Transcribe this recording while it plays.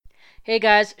Hey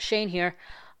guys, Shane here.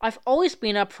 I've always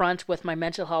been upfront with my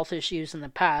mental health issues in the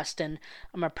past, and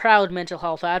I'm a proud mental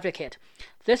health advocate.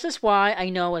 This is why I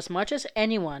know as much as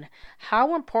anyone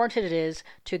how important it is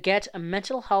to get a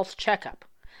mental health checkup.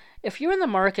 If you're in the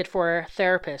market for a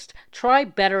therapist, try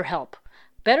BetterHelp.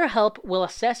 BetterHelp will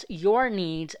assess your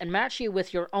needs and match you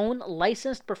with your own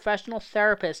licensed professional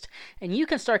therapist, and you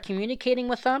can start communicating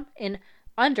with them in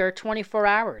under 24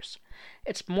 hours.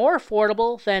 It's more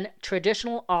affordable than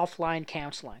traditional offline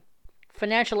counseling.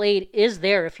 Financial aid is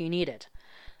there if you need it.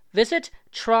 Visit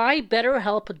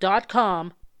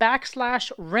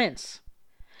trybetterhelp.com/rinse.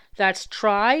 That's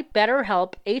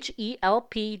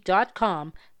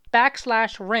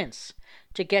trybetterhelp.com/rinse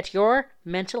to get your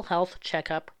mental health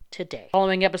checkup today. The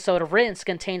following episode of Rinse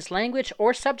contains language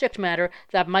or subject matter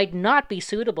that might not be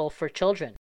suitable for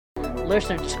children.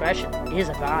 Listener discretion is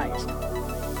advised.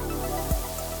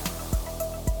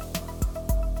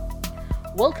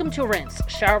 Welcome to Rinse,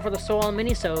 Shower for the Soul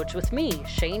minisodes with me,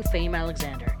 Shane Fame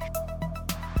Alexander.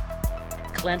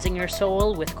 Cleansing your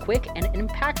soul with quick and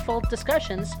impactful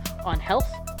discussions on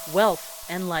health, wealth,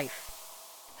 and life.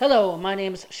 Hello, my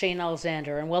name's Shane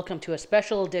Alexander, and welcome to a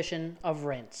special edition of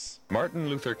Rinse. Martin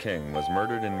Luther King was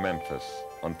murdered in Memphis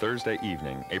on Thursday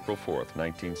evening, April 4th,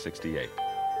 1968.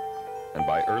 And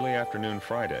by early afternoon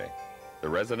Friday, the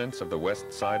residents of the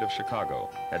west side of Chicago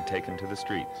had taken to the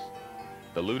streets.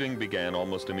 The looting began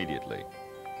almost immediately,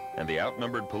 and the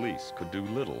outnumbered police could do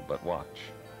little but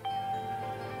watch.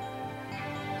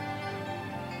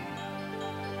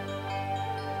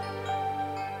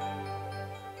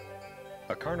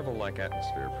 A carnival-like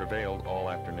atmosphere prevailed all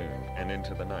afternoon and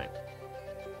into the night.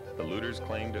 The looters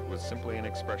claimed it was simply an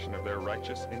expression of their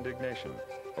righteous indignation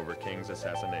over King's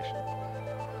assassination.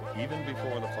 Even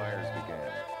before the fires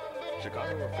began,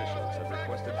 Chicago officials had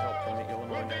requested help from the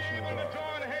Illinois National Guard.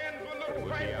 It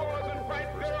would be hours before the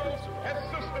first troops arrived.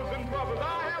 Sisters and brothers, I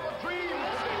have a dream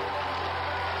today.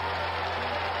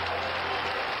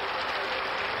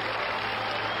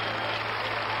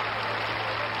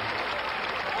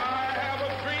 I have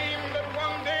a dream that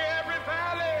one day every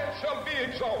valley shall be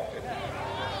exalted,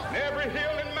 and every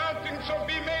hill and mountain shall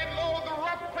be made low. The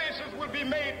rough places will be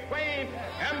made plain,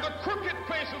 and the crooked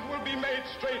places will be made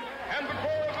straight, and the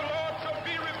glory of the Lord shall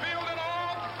be revealed, and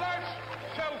all flesh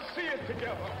shall see it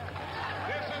together.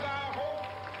 This is our hope.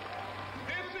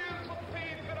 This is the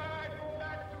faith that I go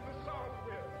back to the South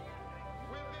with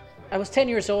I was 10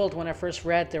 years old when I first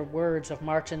read the words of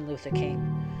Martin Luther King.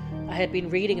 I had been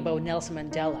reading about Nelson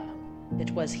Mandela.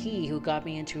 It was he who got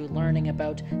me into learning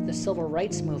about the civil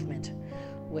rights movement,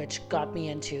 which got me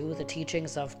into the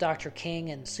teachings of Dr. King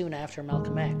and soon after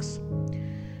Malcolm X.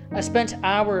 I spent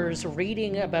hours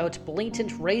reading about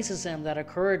blatant racism that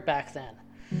occurred back then.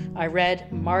 I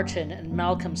read Martin and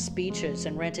Malcolm's speeches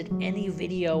and rented any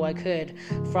video I could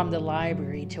from the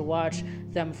library to watch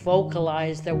them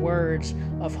vocalize the words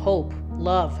of hope,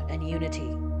 love, and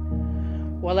unity.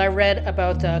 While I read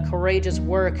about the courageous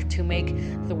work to make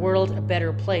the world a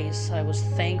better place, I was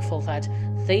thankful that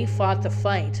they fought the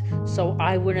fight so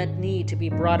I wouldn't need to be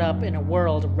brought up in a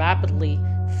world rapidly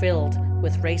filled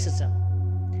with racism.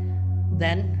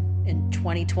 Then, in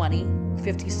 2020,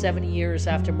 57 years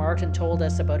after Martin told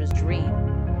us about his dream,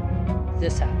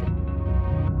 this happened.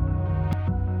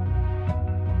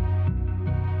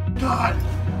 God!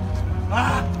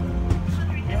 Ah!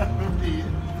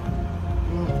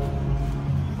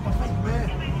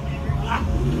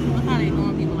 Look how they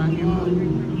doing people out here.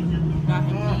 Got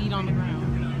him kneed on the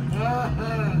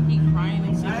ground. He crying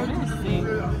and shit. That is sick.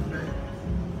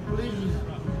 Please.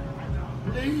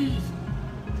 Please.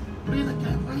 Please, I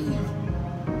can't breathe.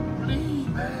 Please,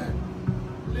 man.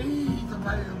 Please,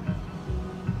 man.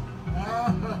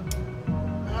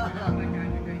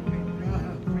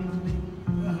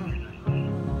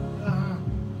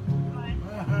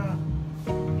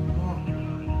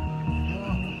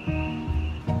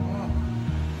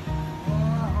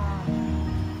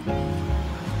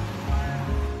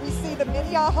 We see the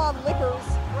Minnehaha Liquors,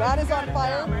 that is on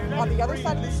fire on the other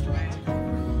side of the street.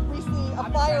 We see a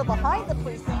fire behind the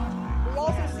precinct. We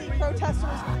also see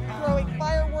protesters throwing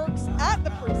fireworks at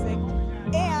the precinct,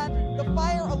 and the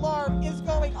fire alarm is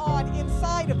going on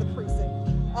inside of the precinct.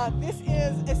 This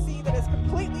is a scene that has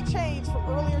completely changed from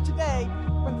earlier today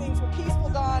when things were peaceful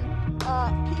dawn,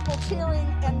 people cheering,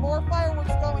 and more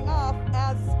fireworks going off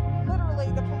as literally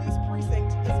the police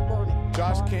precinct is burning.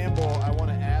 Josh Campbell, I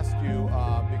want to ask you,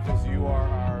 because you are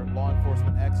our law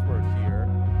enforcement expert here,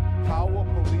 how will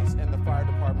police and the fire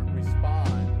department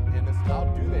respond in this? How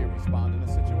do they respond in a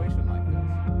situation like this?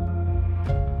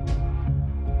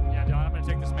 Yeah, Don, I'm going to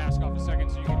take this mask off a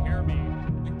second so you can hear me.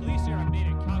 The police here have made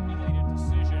a calculated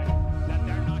decision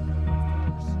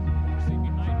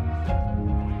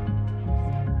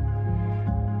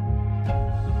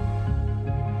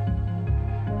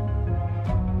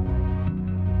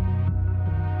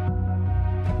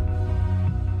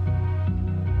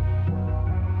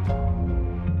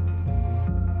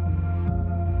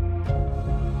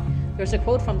There's a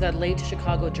quote from the late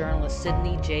Chicago journalist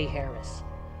Sidney J. Harris.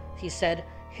 He said,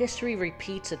 "History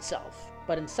repeats itself,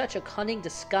 but in such a cunning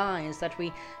disguise that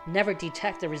we never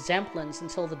detect the resemblance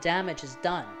until the damage is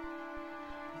done."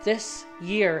 This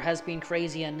year has been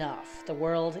crazy enough. The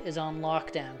world is on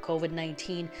lockdown.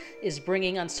 COVID-19 is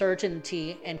bringing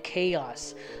uncertainty and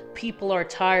chaos. People are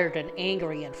tired and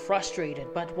angry and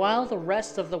frustrated, but while the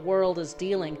rest of the world is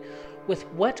dealing with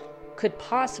what could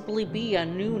possibly be a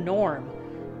new norm,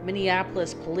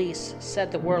 Minneapolis police set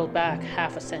the world back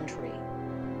half a century.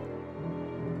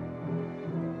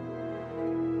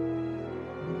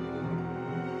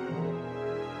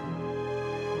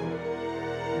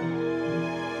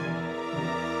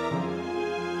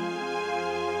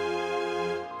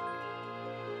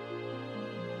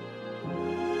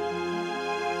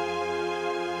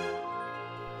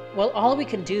 Well, all we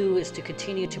can do is to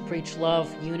continue to preach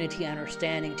love, unity, and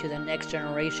understanding to the next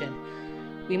generation.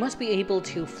 We must be able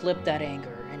to flip that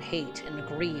anger and hate and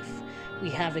grief we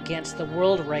have against the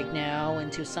world right now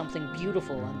into something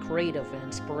beautiful and creative and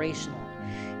inspirational.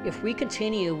 If we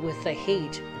continue with the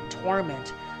hate and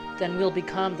torment, then we'll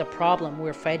become the problem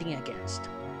we're fighting against.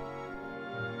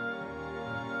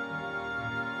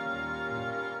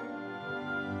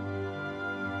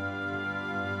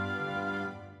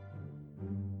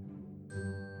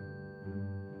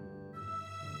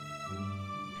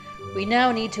 We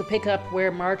now need to pick up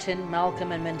where Martin,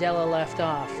 Malcolm, and Mandela left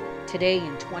off, today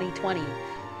in 2020,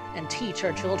 and teach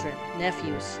our children,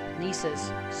 nephews,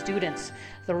 nieces, students,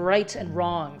 the rights and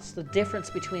wrongs, the difference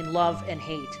between love and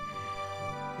hate.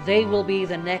 They will be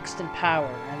the next in power,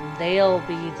 and they'll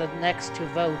be the next to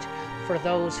vote for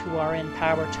those who are in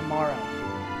power tomorrow.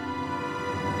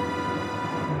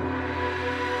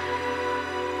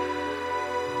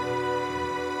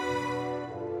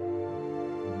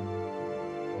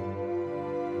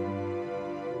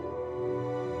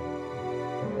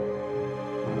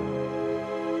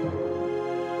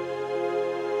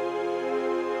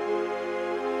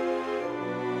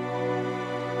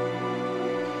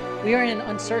 We are in an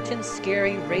uncertain,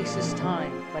 scary, racist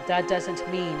time, but that doesn't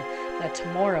mean that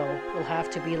tomorrow will have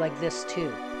to be like this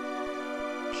too.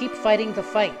 Keep fighting the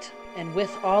fight, and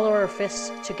with all our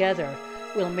fists together,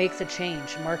 we'll make the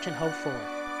change Martin hoped for.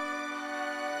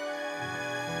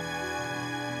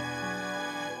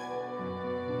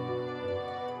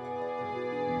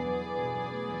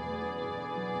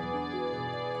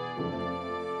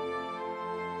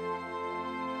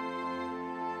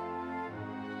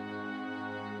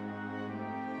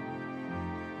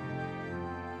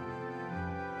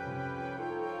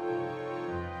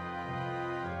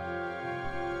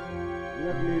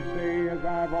 Let me say, as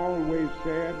I've always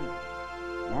said,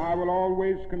 and I will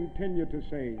always continue to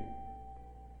say,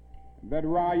 that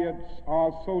riots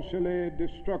are socially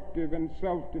destructive and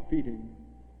self-defeating.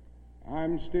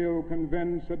 I'm still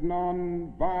convinced that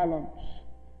non-violence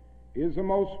is the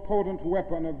most potent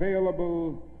weapon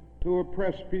available to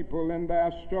oppress people in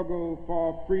their struggle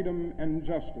for freedom and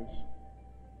justice.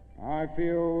 I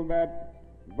feel that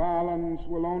violence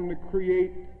will only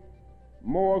create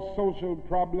more social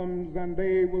problems than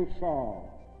they will solve.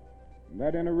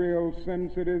 That in a real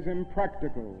sense it is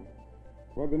impractical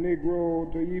for the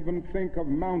Negro to even think of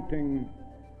mounting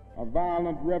a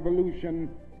violent revolution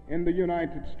in the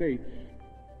United States.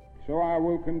 So I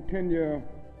will continue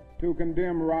to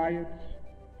condemn riots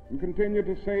and continue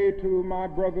to say to my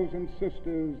brothers and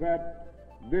sisters that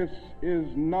this is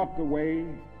not the way.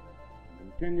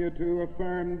 Continue to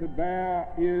affirm that there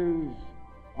is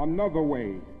another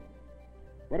way.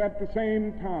 But at the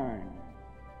same time,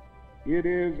 it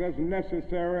is as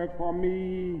necessary for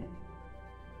me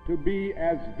to be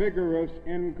as vigorous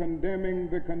in condemning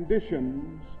the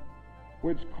conditions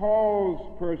which cause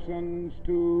persons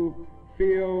to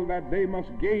feel that they must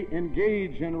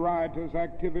engage in riotous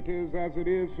activities as it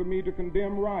is for me to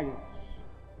condemn riots.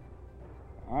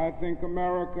 I think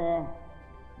America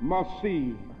must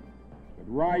see that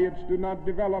riots do not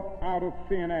develop out of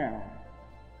thin air.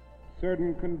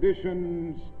 Certain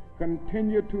conditions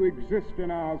continue to exist in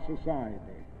our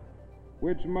society,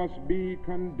 which must be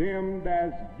condemned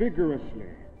as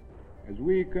vigorously as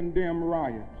we condemn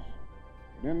riots.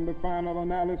 In the final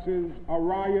analysis, a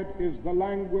riot is the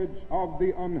language of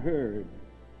the unheard.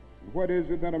 What is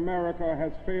it that America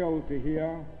has failed to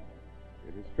hear?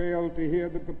 It has failed to hear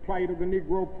that the plight of the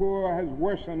Negro poor has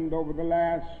worsened over the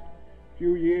last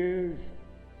few years.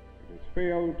 It has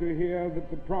failed to hear that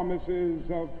the promises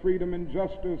of freedom and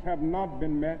justice have not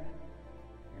been met.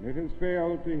 And it has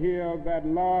failed to hear that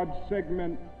large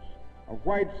segments of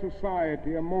white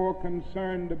society are more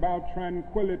concerned about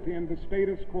tranquility and the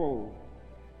status quo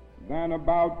than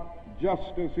about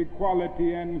justice,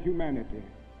 equality, and humanity.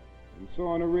 And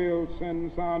so in a real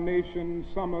sense, our nation's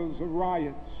summers of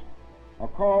riots are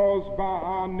caused by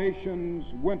our nation's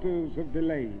winters of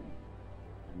delay.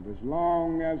 And as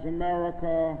long as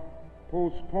America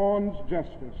postpones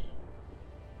justice,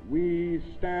 we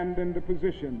stand in the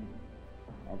position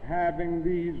of having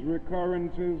these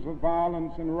recurrences of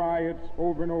violence and riots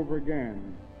over and over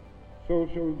again.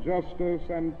 Social justice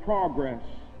and progress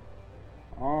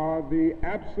are the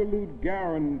absolute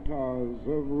guarantors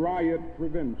of riot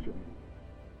prevention.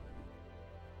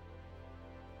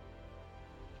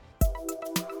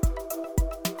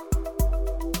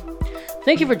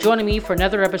 Thank you for joining me for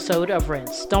another episode of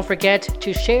Rinse. Don't forget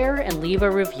to share and leave a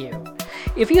review.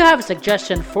 If you have a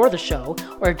suggestion for the show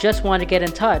or just want to get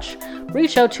in touch,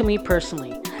 reach out to me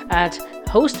personally at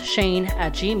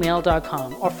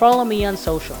hostshane@gmail.com or follow me on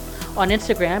social. On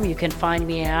Instagram, you can find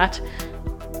me at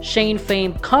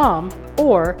ShaneFameCom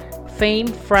or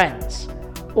FameFriends.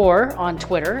 Or on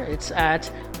Twitter, it's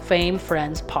at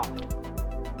FameFriendsPod.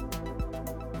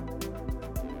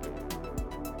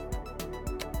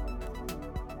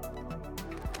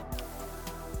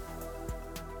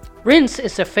 Rinse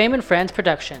is a Fame and Friends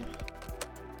production.